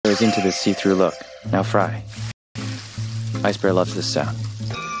goes into this see-through look. Now fry. Ice Bear loves this sound.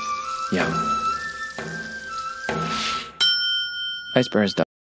 Yum. Ice Bear is done.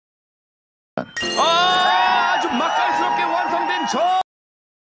 아주 맛깔스럽게 완성된 전!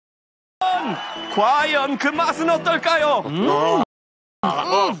 과연 그 맛은 어떨까요?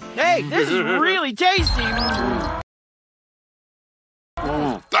 Hey, this is really tasty.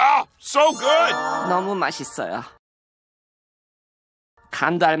 So good! 너무 맛있어요.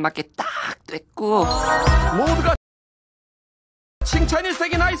 간도 알맞게 딱 됐고. 모두가 칭찬이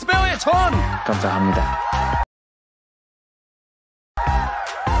새긴 아이스베어의 전! 감사합니다.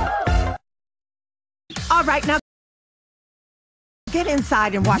 All right, now get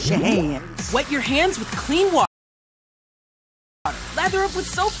inside and wash your hands. Wet your hands with clean water. Lather up with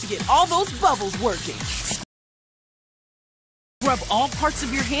soap to get all those bubbles working. Rub all parts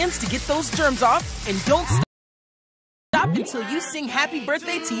of your hands to get those germs off, and don't stop until you sing happy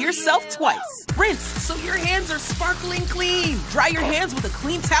birthday to yourself twice. Rinse so your hands are sparkling clean. Dry your hands with a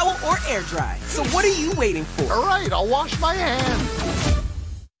clean towel or air dry. So what are you waiting for? All right, I'll wash my hands.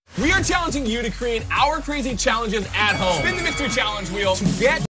 We are challenging you to create our crazy challenges at home. Spin the mystery challenge wheel to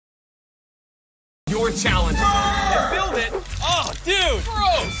get your challenge. And build it. Oh, dude.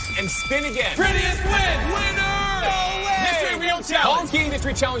 Gross. And spin again. Prettiest win. Winner. No way. Mystery wheel challenge. All Skiing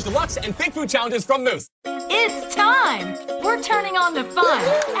Mystery Challenge Deluxe and Big Food challenges from Moose. It's time. We're turning on the fun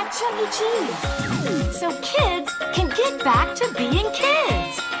at Chuck E. Cheese. So kids can get back to being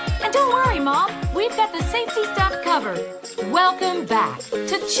kids. And don't worry, Mom. We've got the safety stuff covered. Welcome back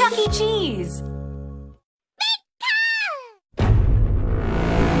to Chuck E. Cheese.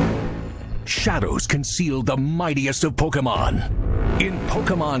 Shadows conceal the mightiest of Pokemon. In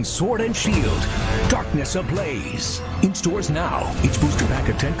Pokemon Sword and Shield, darkness ablaze. In stores now, each booster pack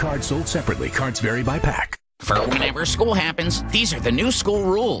of 10 cards sold separately. Cards vary by pack. For whenever school happens, these are the new school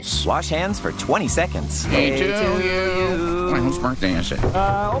rules. Wash hands for 20 seconds. Hey to you. Whose birthday is it?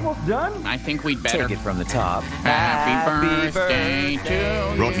 Almost done? I think we'd better Take it from the top. Happy birthday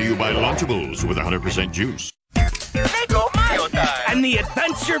to Brought to you by Lunchables with 100% juice. And the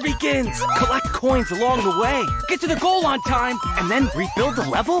adventure begins! Collect coins along the way, get to the goal on time, and then rebuild the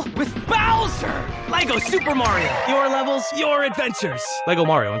level with Bowser! Lego Super Mario. Your levels, your adventures. Lego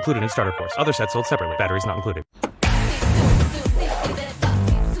Mario included in starter course. Other sets sold separately. Batteries not included.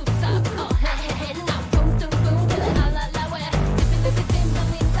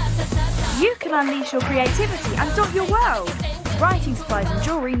 You can unleash your creativity and dot your world. Writing supplies and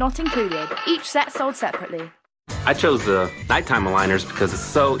jewelry not included. Each set sold separately. I chose the nighttime aligners because it's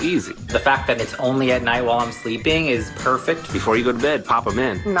so easy. The fact that it's only at night while I'm sleeping is perfect. Before you go to bed, pop them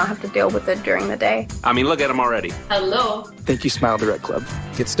in. Not have to deal with it during the day. I mean, look at them already. Hello. Thank you, Smile Direct Club.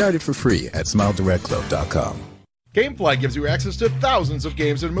 Get started for free at SmileDirectClub.com. GameFly gives you access to thousands of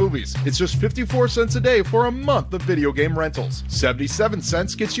games and movies. It's just 54 cents a day for a month of video game rentals. 77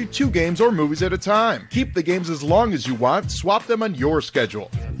 cents gets you 2 games or movies at a time. Keep the games as long as you want. Swap them on your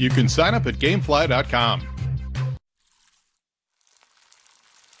schedule. You can sign up at GameFly.com.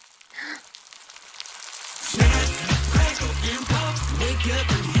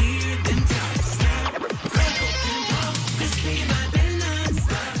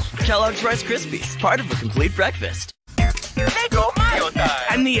 Kellogg's Rice Krispies, part of a complete breakfast.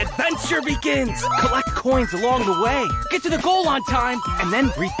 And the adventure begins! Collect coins along the way, get to the goal on time, and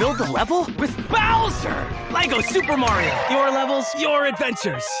then rebuild the level with Bowser! Lego Super Mario. Your levels, your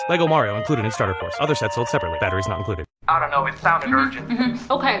adventures. Lego Mario included in starter course. Other sets sold separately. Batteries not included. I don't know, it sounded urgent.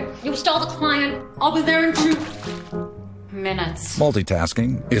 Okay, you stall the client. I'll be there in 2 minutes.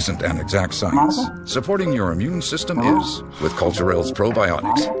 Multitasking isn't an exact science. Supporting your immune system is, with Culturel's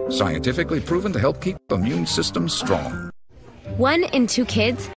probiotics, scientifically proven to help keep the immune system strong. 1 in 2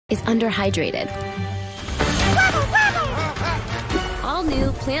 kids is underhydrated. All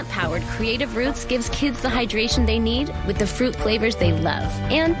new plant-powered Creative Roots gives kids the hydration they need with the fruit flavors they love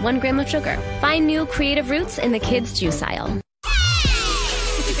and 1 gram of sugar. Find new Creative Roots in the kids' juice aisle.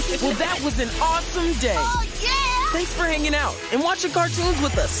 Well, that was an awesome day. Oh, yeah! Thanks for hanging out and watching cartoons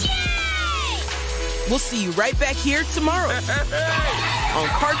with us. Yay! We'll see you right back here tomorrow on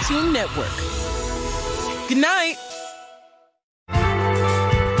Cartoon Network. Good night.